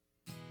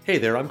Hey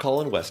there, I'm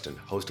Colin Weston,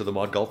 host of the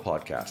Mod Golf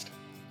Podcast.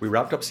 We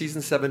wrapped up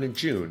Season 7 in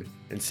June,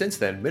 and since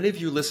then, many of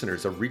you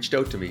listeners have reached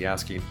out to me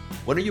asking,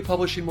 when are you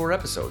publishing more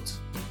episodes?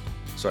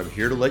 So I'm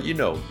here to let you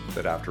know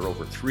that after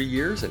over 3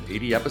 years and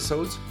 80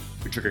 episodes,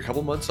 we took a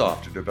couple months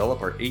off to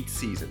develop our 8th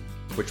season,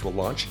 which will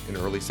launch in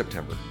early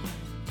September.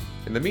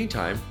 In the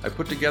meantime, I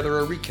put together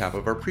a recap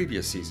of our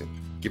previous season,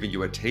 giving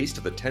you a taste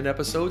of the 10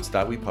 episodes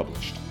that we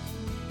published.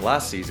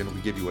 Last season, we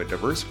give you a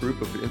diverse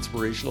group of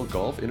inspirational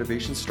golf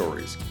innovation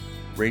stories,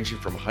 ranging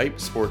from Hype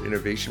Sport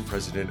Innovation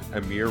President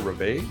Amir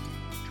Rave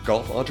to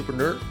golf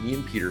entrepreneur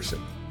Ian Peterson,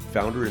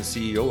 founder and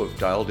CEO of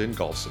Dialed In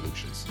Golf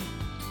Solutions.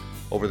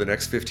 Over the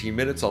next 15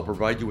 minutes, I'll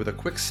provide you with a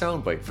quick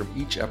soundbite from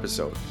each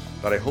episode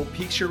that I hope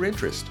piques your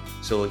interest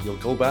so that you'll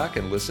go back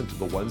and listen to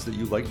the ones that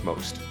you liked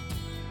most.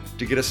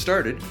 To get us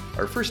started,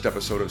 our first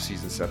episode of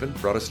Season 7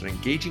 brought us an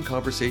engaging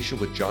conversation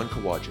with John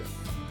Kawaja,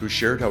 who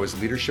shared how his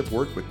leadership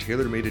work with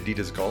TaylorMade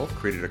Adidas Golf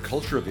created a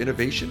culture of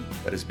innovation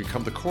that has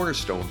become the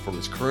cornerstone for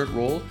his current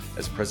role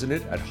as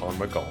president at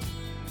Hanma Golf.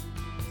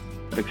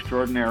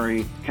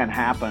 Extraordinary can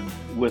happen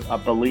with a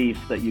belief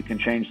that you can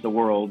change the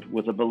world,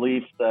 with a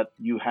belief that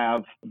you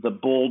have the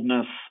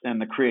boldness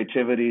and the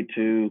creativity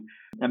to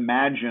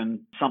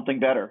imagine something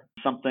better,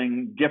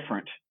 something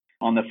different.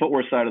 On the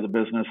footwear side of the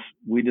business,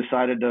 we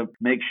decided to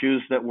make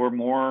shoes that were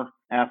more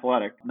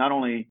athletic, not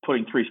only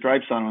putting 3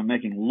 stripes on them and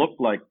making look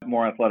like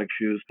more athletic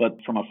shoes, but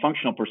from a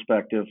functional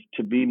perspective,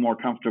 to be more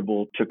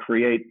comfortable, to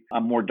create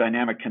a more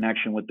dynamic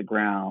connection with the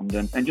ground,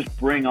 and just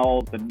bring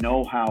all the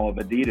know-how of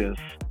Adidas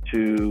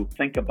to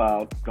think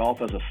about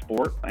golf as a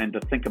sport and to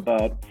think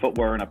about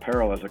footwear and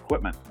apparel as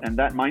equipment. And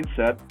that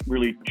mindset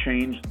really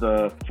changed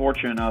the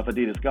fortune of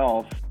Adidas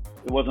Golf.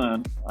 It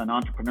wasn't an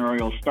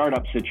entrepreneurial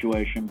startup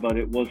situation, but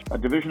it was a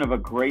division of a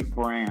great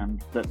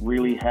brand that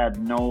really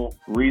had no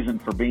reason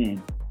for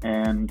being.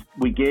 And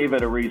we gave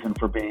it a reason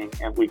for being,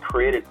 and we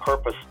created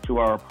purpose to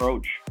our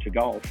approach to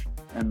golf.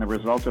 And the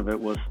result of it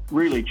was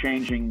really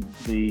changing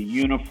the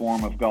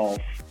uniform of golf.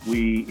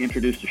 We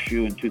introduced a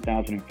shoe in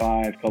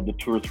 2005 called the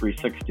Tour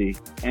 360,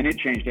 and it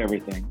changed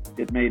everything.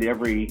 It made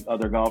every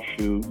other golf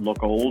shoe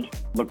look old,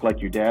 look like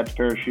your dad's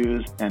pair of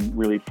shoes, and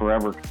really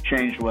forever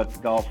changed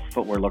what golf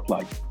footwear looked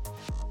like.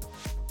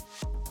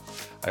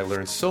 I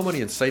learned so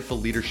many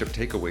insightful leadership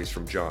takeaways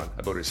from John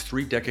about his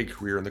 3-decade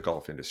career in the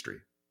golf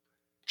industry.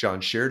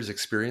 John shared his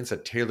experience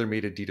at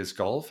TaylorMade Adidas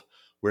Golf,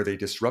 where they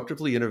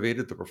disruptively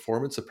innovated the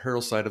performance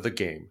apparel side of the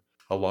game,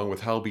 along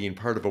with how being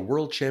part of a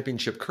World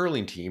Championship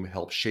curling team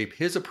helped shape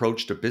his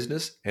approach to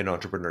business and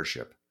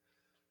entrepreneurship.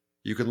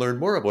 You can learn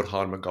more about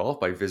Hanma Golf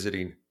by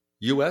visiting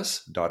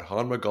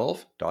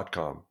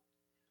us.hanmagolf.com.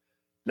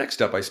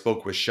 Next up, I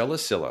spoke with Shella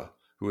Silla,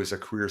 who is a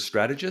career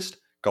strategist,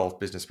 golf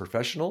business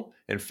professional,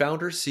 and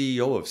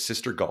founder-CEO of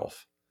Sister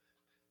Golf.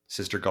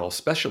 Sister Golf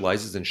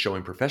specializes in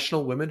showing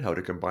professional women how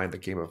to combine the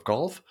game of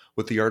golf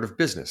with the art of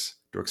business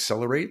to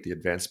accelerate the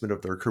advancement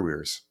of their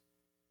careers.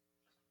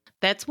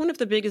 That's one of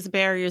the biggest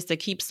barriers that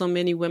keeps so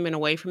many women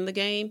away from the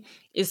game,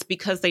 is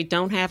because they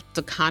don't have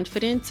the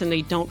confidence and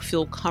they don't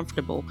feel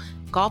comfortable.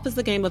 Golf is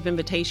a game of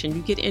invitation.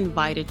 You get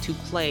invited to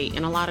play,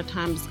 and a lot of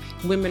times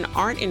women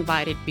aren't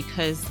invited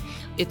because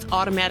it's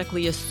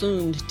automatically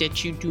assumed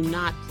that you do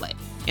not play.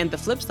 And the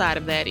flip side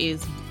of that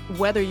is,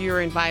 whether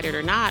you're invited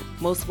or not,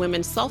 most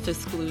women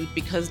self-exclude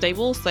because they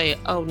will say,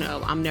 oh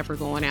no, I'm never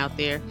going out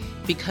there,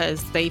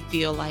 because they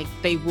feel like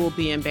they will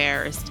be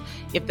embarrassed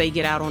if they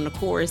get out on the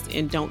course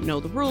and don't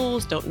know the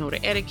rules, don't know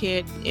the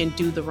etiquette, and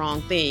do the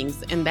wrong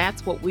things. And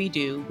that's what we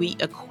do. We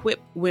equip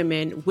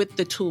women with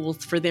the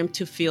tools for them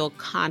to feel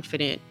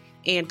confident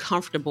and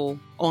comfortable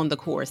on the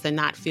course and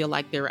not feel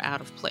like they're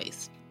out of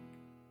place.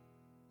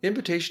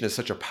 Invitation is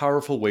such a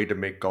powerful way to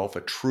make golf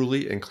a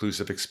truly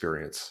inclusive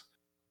experience.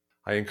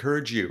 I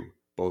encourage you,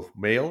 both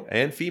male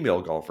and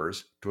female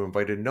golfers, to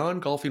invite a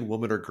non-golfing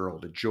woman or girl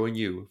to join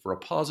you for a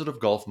positive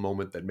golf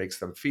moment that makes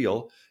them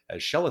feel,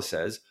 as Shella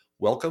says,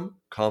 welcome,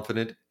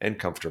 confident, and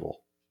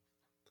comfortable.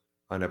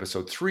 On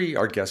episode 3,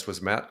 our guest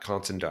was Matt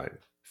Considine,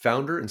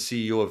 founder and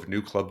CEO of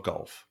New Club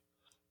Golf.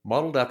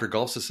 Modeled after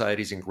golf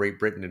societies in Great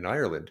Britain and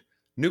Ireland,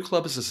 New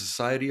Club is a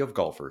society of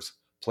golfers,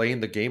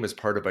 playing the game as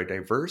part of a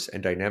diverse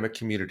and dynamic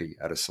community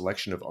at a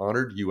selection of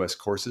honored U.S.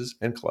 courses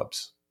and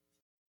clubs.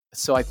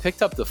 So I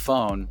picked up the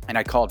phone and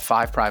I called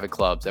 5 private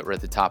clubs that were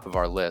at the top of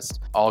our list,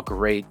 all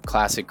great,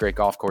 classic, great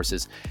golf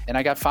courses. And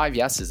I got 5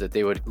 yeses that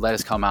they would let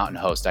us come out and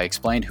host. I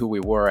explained who we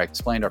were. I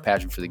explained our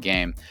passion for the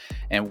game.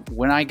 And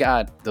when I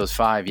got those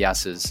 5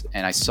 yeses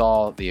and I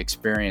saw the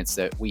experience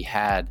that we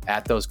had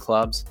at those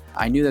clubs,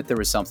 I knew that there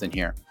was something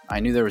here.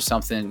 I knew there was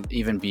something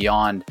even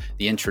beyond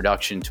the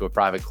introduction to a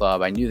private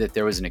club. I knew that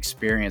there was an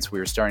experience we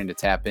were starting to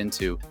tap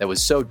into that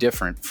was so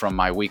different from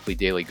my weekly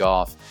daily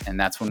golf. And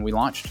that's when we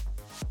launched.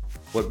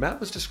 What Matt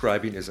was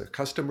describing is a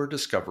customer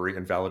discovery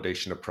and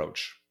validation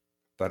approach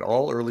that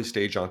all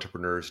early-stage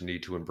entrepreneurs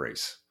need to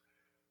embrace.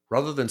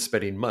 Rather than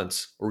spending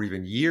months or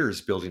even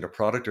years building a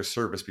product or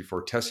service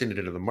before testing it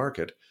into the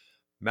market,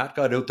 Matt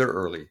got out there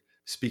early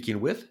speaking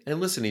with and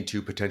listening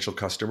to potential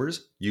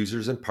customers,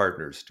 users, and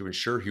partners to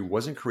ensure he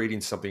wasn't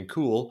creating something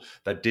cool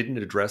that didn't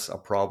address a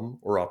problem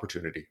or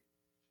opportunity.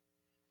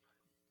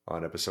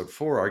 On episode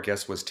 4, our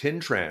guest was Tin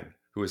Tran,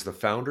 who is the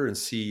founder and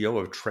CEO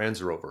of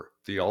Transrover,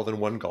 the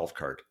all-in-one golf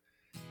cart.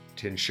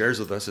 Tin shares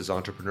with us his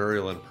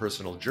entrepreneurial and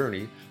personal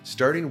journey,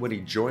 starting when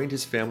he joined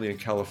his family in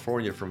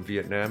California from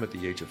Vietnam at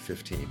the age of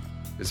 15,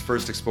 his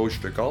first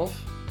exposure to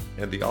golf,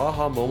 and the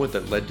aha moment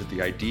that led to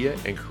the idea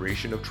and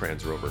creation of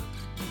Transrover.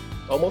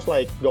 Almost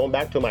like going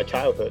back to my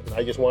childhood.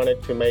 I just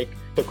wanted to make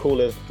the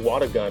coolest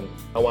water gun.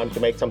 I wanted to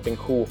make something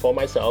cool for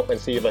myself and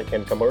see if I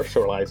can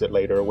commercialize it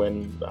later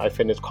when I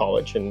finish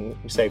college and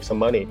save some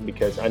money,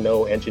 because I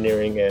know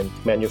engineering and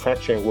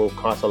manufacturing will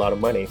cost a lot of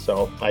money.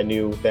 So I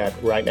knew that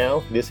right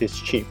now, this is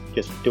cheap,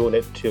 just doing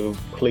it to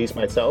please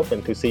myself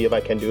and to see if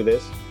I can do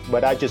this.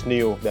 But I just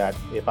knew that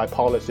if I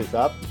polish this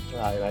up,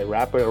 I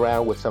wrap it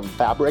around with some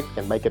fabric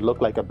and make it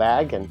look like a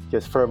bag and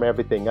just firm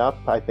everything up,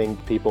 I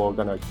think people are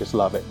gonna just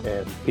love it,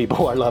 and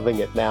people are loving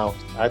it now.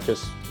 I'm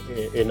just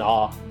in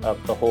awe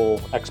of the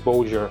whole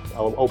exposure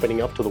of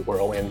opening up to the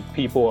world, and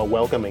people are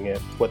welcoming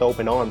it with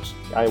open arms.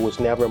 I was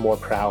never more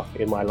proud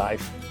in my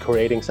life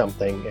creating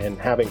something and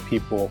having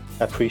people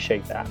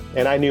appreciate that.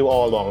 And I knew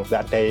all along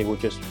that day would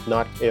just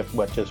not if,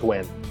 but just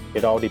when.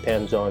 It all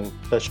depends on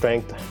the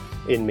strength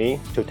in me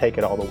to take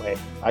it all the way.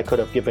 I could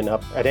have given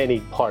up at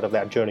any part of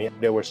that journey.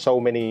 There were so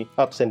many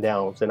ups and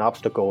downs and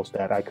obstacles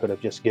that I could have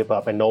just given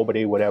up and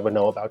nobody would ever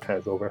know about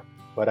Transrover,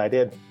 but I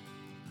did.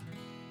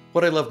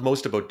 What I love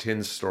most about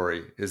Tin's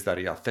story is that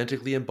he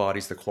authentically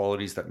embodies the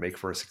qualities that make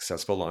for a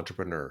successful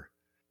entrepreneur.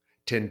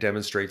 Tin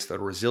demonstrates that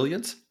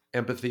resilience,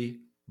 empathy,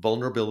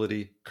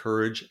 vulnerability,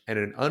 courage, and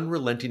an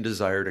unrelenting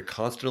desire to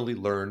constantly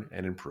learn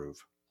and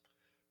improve.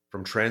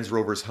 From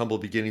Transrover's humble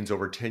beginnings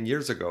over 10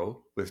 years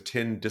ago, with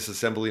Tin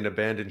disassembling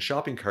abandoned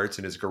shopping carts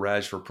in his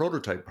garage for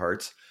prototype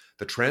parts,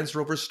 the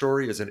Transrover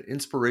story is an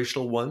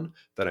inspirational one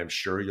that I'm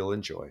sure you'll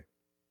enjoy.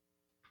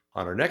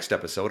 On our next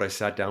episode, I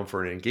sat down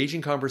for an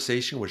engaging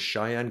conversation with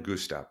Cheyenne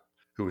Gustap,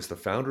 who is the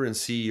founder and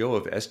CEO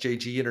of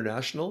SJG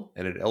International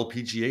and an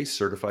LPGA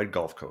certified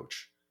golf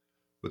coach.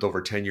 With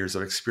over 10 years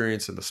of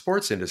experience in the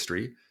sports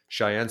industry,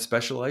 Cheyenne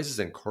specializes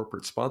in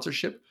corporate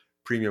sponsorship,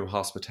 premium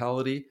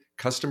hospitality,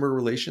 customer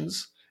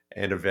relations,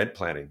 and event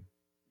planning.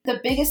 The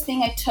biggest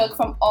thing I took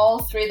from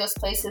all three of those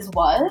places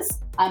was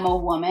I'm a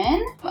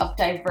woman of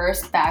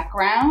diverse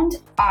background.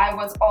 I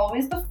was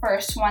always the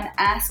first one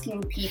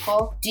asking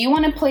people, do you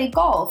want to play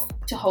golf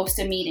to host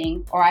a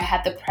meeting? Or I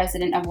had the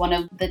president of one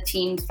of the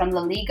teams from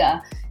La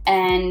Liga.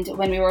 And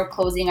when we were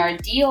closing our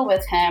deal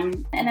with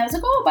him, and I was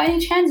like, oh, by any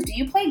chance, do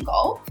you play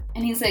golf?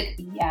 And he's like,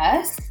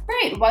 yes.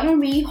 Great, why don't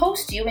we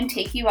host you and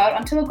take you out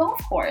onto a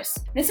golf course?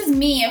 This is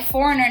me, a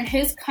foreigner in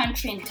his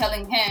country, and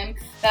telling him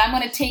that I'm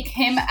going to take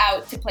him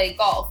out to play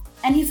golf.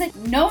 And he's like,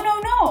 no,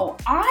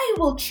 I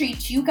will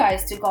treat you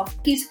guys to golf.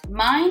 He's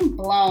mind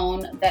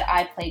blown that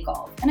I play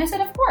golf. And I said,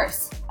 of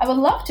course, I would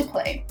love to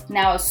play.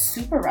 Now it's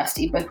super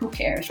rusty, but who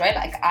cares, right?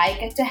 Like, I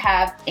get to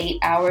have 8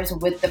 hours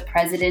with the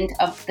president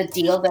of the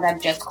deal that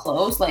I've just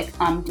closed. Like,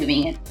 I'm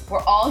doing it.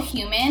 We're all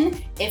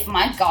human. If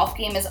my golf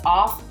game is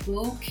off,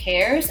 who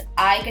cares?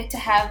 I get to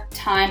have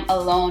time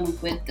alone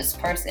with this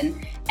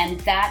person. And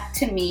that,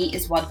 to me,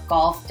 is what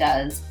golf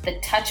does. The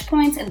touch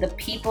points and the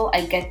people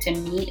I get to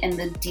meet and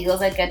the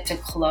deals I get to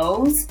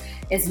close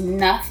is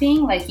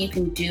nothing like you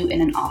can do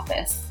in an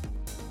office.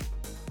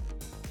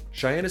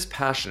 Cheyenne is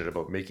passionate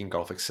about making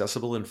golf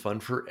accessible and fun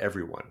for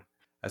everyone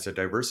as a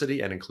diversity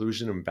and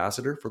inclusion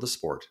ambassador for the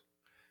sport.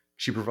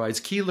 She provides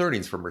key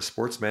learnings from her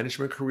sports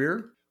management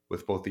career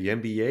with both the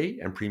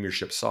MBA and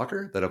Premiership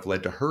Soccer that have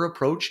led to her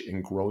approach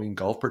in growing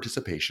golf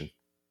participation.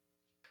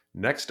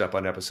 Next up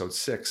on episode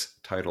 6,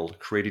 titled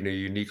Creating a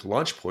Unique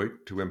Launch Point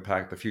to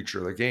Impact the Future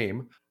of the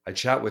Game, I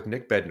chat with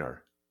Nick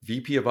Bednar,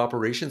 VP of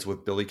Operations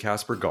with Billy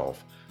Casper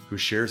Golf, who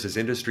shares his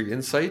industry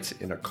insights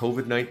in a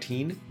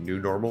COVID-19 new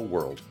normal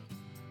world.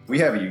 We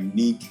have a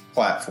unique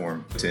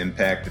platform to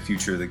impact the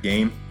future of the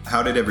game.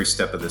 How did every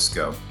step of this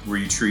go? Were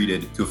you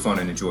treated to a fun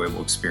and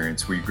enjoyable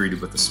experience? Were you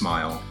greeted with a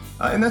smile?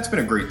 And that's been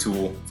a great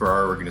tool for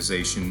our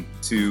organization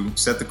to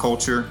set the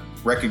culture,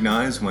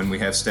 recognize when we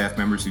have staff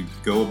members who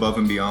go above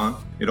and beyond.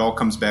 It all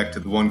comes back to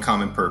the one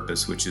common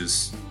purpose, which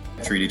is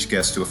treat each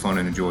guest to a fun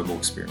and enjoyable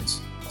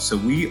experience. So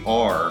we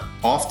are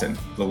often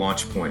the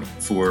launch point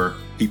for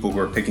people who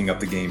are picking up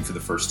the game for the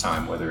first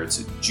time, whether it's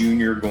a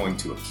junior going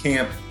to a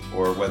camp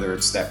or whether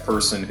it's that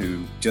person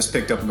who just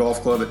picked up a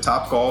golf club at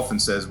Topgolf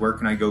and says, where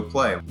can I go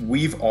play?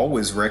 We've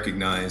always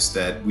recognized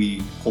that we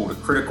hold a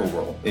critical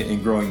role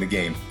in growing the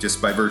game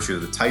just by virtue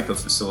of the type of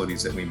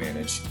facilities that we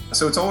manage.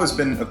 So it's always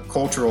been a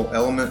cultural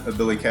element of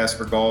Billy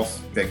Casper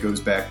Golf that goes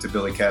back to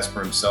Billy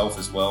Casper himself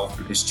as well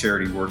through his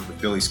charity work with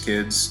Billy's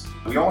Kids.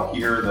 We all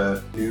hear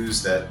the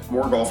news that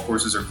more golf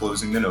courses are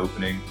closing than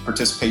opening.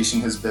 Participation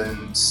has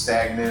been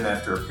stagnant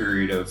after a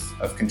period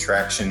of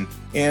contraction.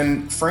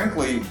 And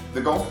frankly,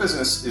 the golf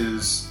business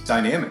is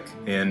dynamic.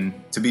 And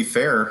to be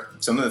fair,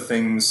 some of the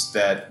things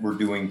that we're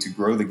doing to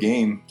grow the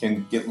game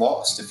can get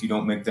lost if you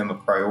don't make them a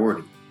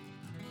priority.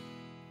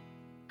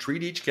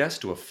 treat each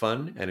guest to a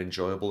fun and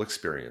enjoyable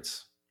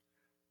experience.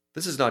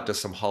 This is not just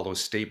some hollow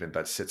statement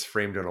that sits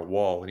framed on a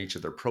wall in each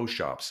of their pro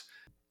shops.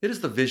 It is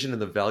the vision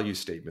and the value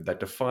statement that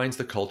defines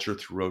the culture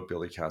throughout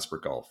Billy Casper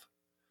Golf.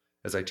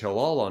 As I tell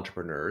all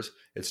entrepreneurs,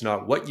 it's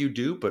not what you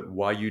do, but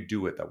why you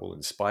do it that will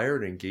inspire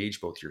and engage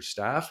both your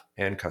staff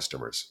and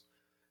customers.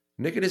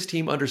 Nick and his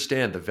team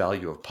understand the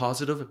value of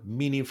positive,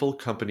 meaningful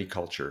company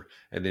culture,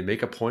 and they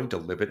make a point to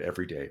live it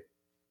every day.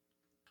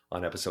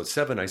 On episode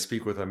 7, I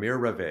speak with Amir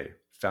Rave,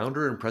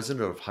 founder and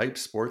president of Hype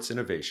Sports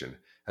Innovation,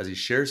 as he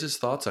shares his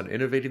thoughts on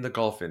innovating the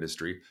golf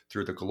industry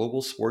through the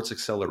global sports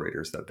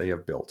accelerators that they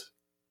have built.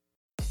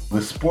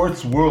 The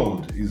sports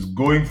world is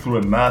going through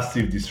a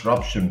massive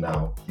disruption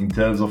now in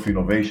terms of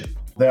innovation.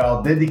 There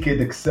are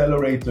dedicated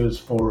accelerators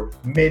for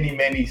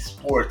many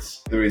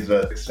sports. There is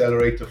an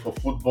accelerator for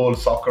football,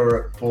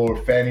 soccer, for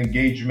fan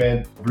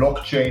engagement,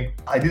 blockchain.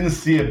 I didn't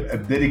see a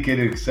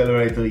dedicated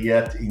accelerator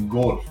yet in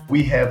golf.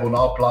 We have on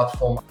our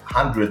platform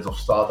hundreds of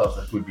startups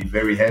that would be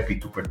very happy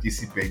to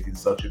participate in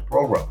such a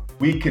program.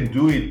 We can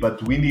do it,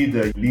 but we need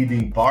a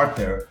leading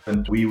partner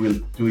and we will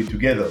do it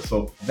together.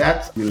 So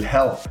that will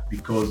help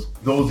because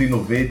those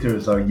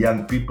innovators are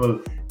young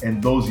people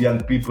and those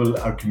young people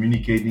are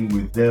communicating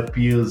with their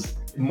peers.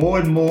 More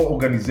and more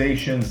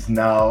organizations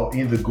now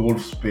in the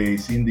golf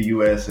space in the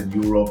US and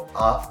Europe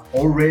are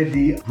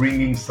already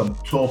bringing some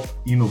top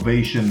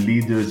innovation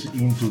leaders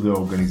into the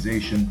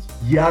organizations,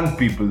 young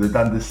people that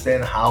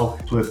understand how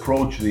to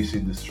approach this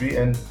industry.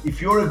 And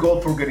if you're a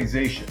golf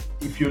organization,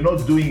 if you're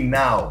not doing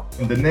now,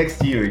 in the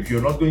next year, if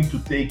you're not going to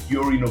take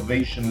your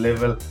innovation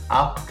level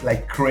up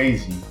like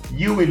crazy,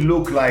 you will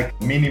look like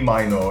Mini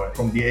Minor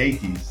from the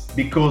 80s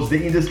because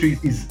the industry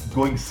is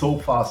going so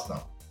fast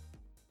now.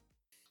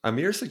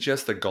 Amir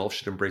suggests that golf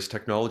should embrace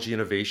technology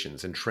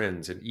innovations and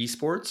trends in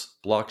esports,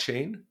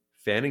 blockchain,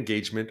 fan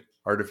engagement,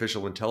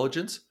 artificial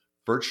intelligence,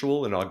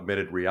 virtual and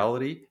augmented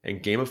reality,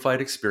 and gamified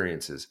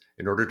experiences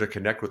in order to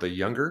connect with a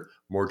younger,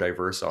 more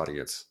diverse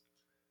audience.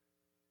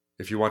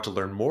 If you want to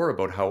learn more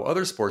about how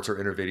other sports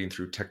are innovating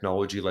through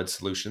technology-led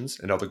solutions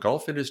and how the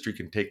golf industry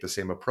can take the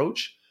same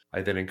approach,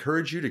 I then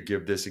encourage you to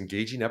give this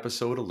engaging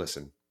episode a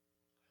listen.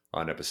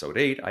 On episode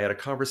 8, I had a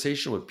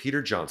conversation with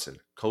Peter Johnson,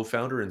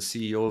 co-founder and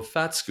CEO of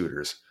Fat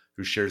Scooters,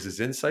 who shares his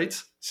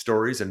insights,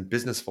 stories, and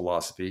business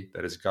philosophy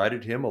that has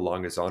guided him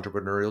along his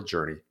entrepreneurial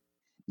journey.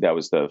 That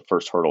was the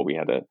first hurdle we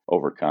had to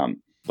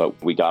overcome.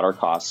 But we got our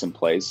costs in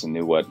place and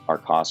knew what our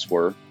costs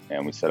were.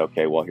 And we said,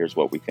 okay, well, here's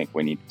what we think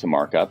we need to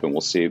mark up, and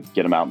we'll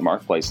get them out in the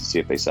marketplace and see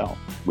if they sell.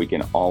 We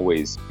can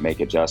always make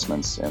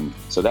adjustments. And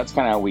so that's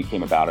kind of how we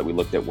came about it. We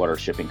looked at what our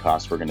shipping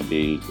costs were going to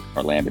be,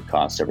 our landed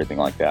costs, everything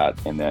like that,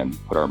 and then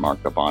put our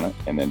markup on it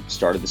and then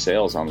started the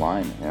sales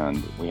online.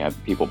 And we had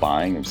people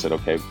buying and said,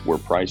 okay, we're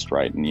priced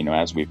right. And,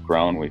 as we've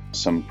grown,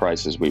 some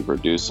prices we've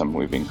reduced, some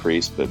we've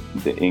increased, but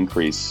the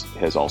increase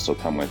has also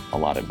come with a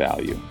lot of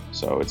value.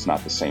 So it's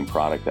not the same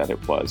product that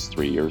it was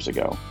 3 years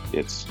ago.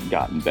 It's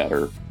gotten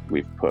better.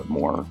 We've put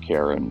more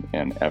care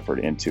and effort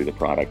into the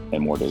product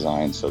and more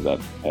design, so that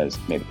has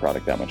made the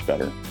product that much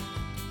better.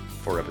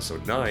 For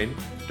episode 9,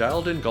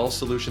 Dialed In Golf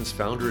Solutions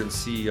founder and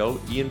CEO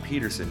Ian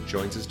Peterson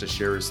joins us to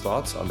share his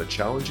thoughts on the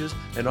challenges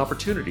and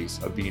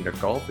opportunities of being a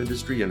golf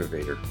industry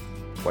innovator.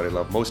 What I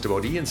love most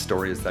about Ian's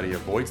story is that he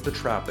avoids the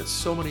trap that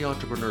so many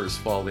entrepreneurs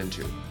fall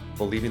into,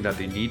 believing that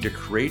they need to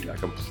create a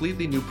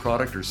completely new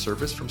product or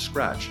service from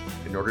scratch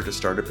in order to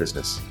start a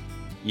business.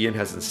 Ian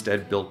has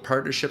instead built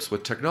partnerships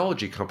with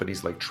technology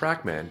companies like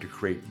TrackMan to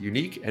create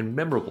unique and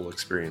memorable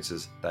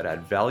experiences that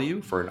add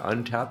value for an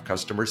untapped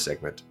customer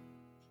segment.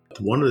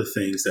 One of the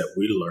things that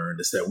we learned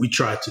is that we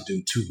try to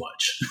do too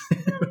much.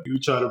 We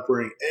try to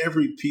bring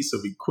every piece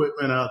of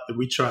equipment out that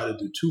we try to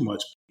do too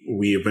much.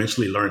 We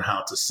eventually learn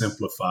how to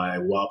simplify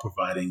while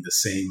providing the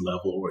same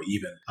level or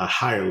even a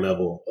higher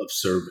level of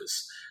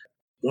service.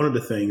 One of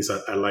the things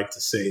I like to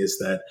say is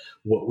that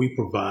what we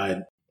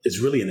provide is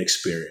really an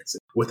experience.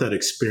 With that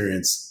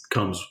experience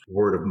comes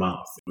word of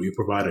mouth. You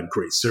provide a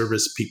great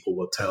service, people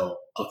will tell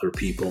other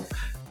people.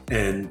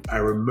 And I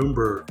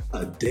remember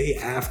a day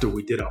after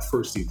we did our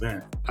first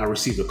event, I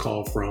received a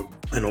call from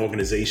an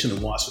organization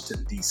in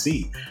Washington,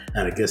 D.C.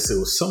 And I guess there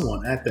was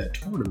someone at that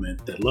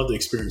tournament that loved the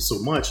experience so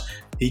much,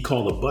 he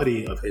called a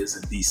buddy of his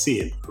in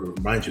D.C. And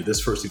remind you, this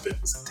first event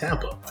was in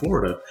Tampa,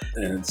 Florida.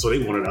 And so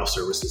they wanted our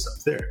services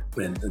up there.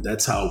 And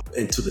that's how,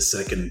 into the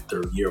second and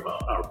third year of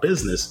our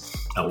business,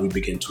 we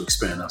began to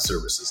expand our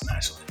services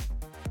nationally.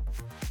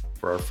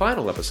 For our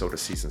final episode of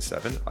Season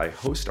 7, I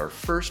host our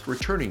first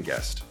returning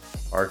guest,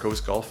 Arcos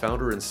Golf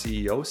founder and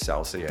CEO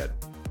Sal Sayed.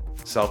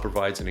 Sal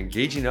provides an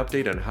engaging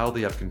update on how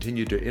they have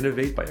continued to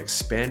innovate by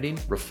expanding,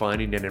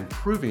 refining, and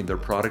improving their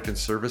product and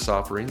service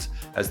offerings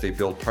as they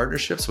build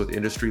partnerships with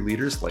industry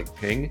leaders like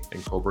Ping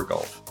and Cobra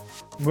Golf.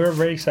 We're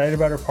very excited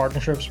about our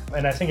partnerships,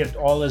 and I think it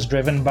all is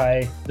driven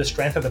by the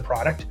strength of the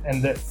product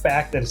and the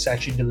fact that it's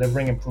actually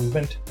delivering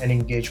improvement and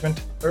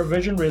engagement. Our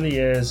vision really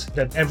is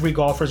that every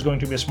golfer is going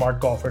to be a smart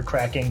golfer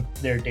tracking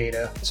their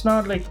data. It's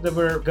not like that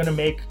we're going to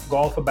make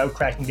golf about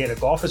tracking data.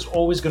 Golf is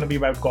always going to be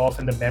about golf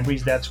and the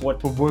memories. That's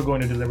what we're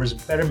going to deliver, is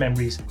produce better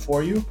memories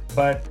for you.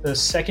 But the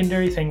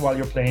secondary thing while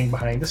you're playing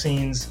behind the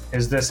scenes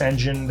is this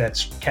engine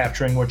that's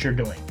capturing what you're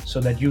doing so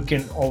that you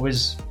can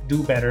always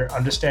do better,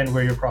 understand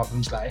where your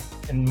problems lie,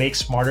 and make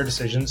smarter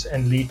decisions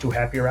and lead to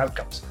happier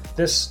outcomes.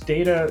 This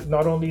data,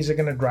 not only is it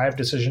going to drive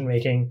decision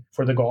making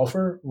for the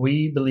golfer,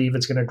 we believe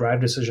it's going to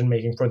drive decision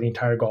making for the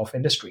entire golf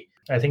industry.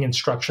 I think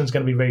instruction is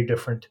going to be very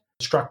different.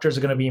 Instructors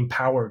are going to be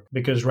empowered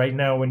because right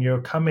now when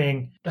you're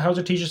coming, how's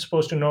a teacher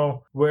supposed to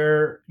know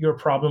where your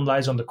problem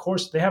lies on the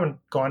course? They haven't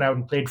gone out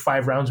and played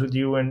 5 rounds with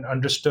you and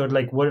understood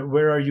like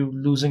where are you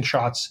losing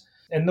shots?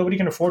 And nobody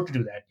can afford to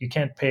do that. You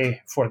can't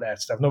pay for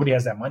that stuff. Nobody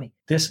has that money.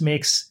 This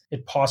makes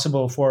it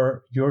possible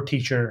for your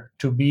teacher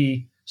to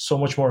be so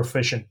much more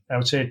efficient. I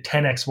would say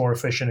 10x more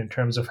efficient in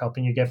terms of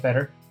helping you get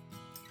better.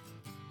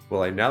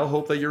 Well, I now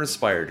hope that you're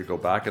inspired to go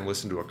back and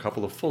listen to a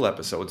couple of full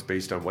episodes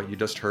based on what you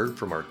just heard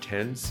from our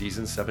 10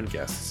 Season 7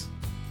 guests.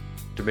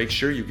 To make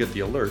sure you get the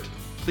alert,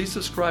 please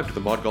subscribe to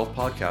the Mod Golf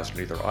Podcast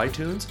on either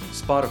iTunes,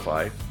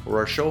 Spotify, or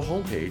our show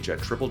homepage at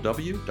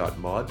www.mod.golf.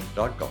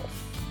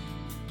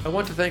 I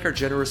want to thank our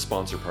generous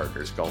sponsor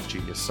partners, Golf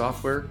Genius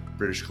Software,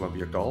 British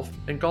Columbia Golf,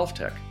 and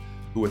GolfTech,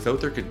 who without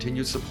their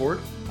continued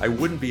support, I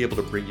wouldn't be able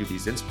to bring you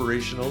these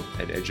inspirational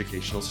and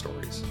educational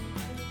stories.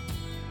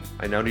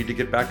 I now need to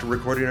get back to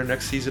recording our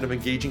next season of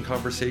engaging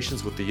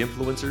conversations with the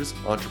influencers,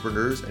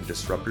 entrepreneurs, and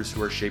disruptors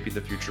who are shaping the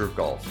future of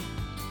golf.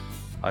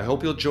 I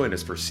hope you'll join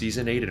us for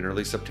Season 8 in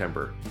early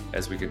September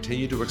as we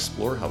continue to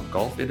explore how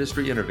golf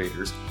industry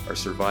innovators are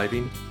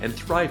surviving and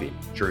thriving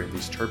during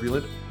these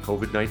turbulent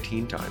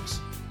COVID-19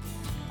 times.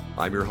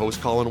 I'm your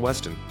host, Colin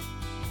Weston.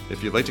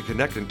 If you'd like to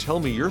connect and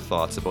tell me your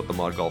thoughts about the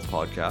Mod Golf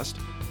Podcast,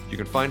 you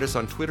can find us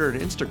on Twitter and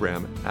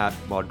Instagram at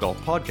Mod Golf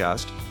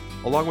Podcast,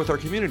 along with our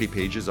community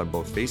pages on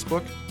both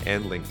Facebook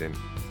and LinkedIn.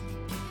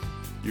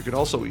 You can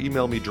also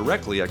email me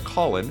directly at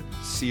Colin,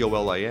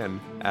 C-O-L-I-N,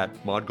 at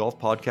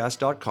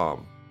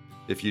modgolfpodcast.com.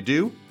 If you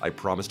do, I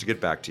promise to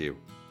get back to you.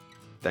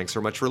 Thanks so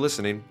much for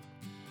listening.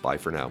 Bye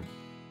for now.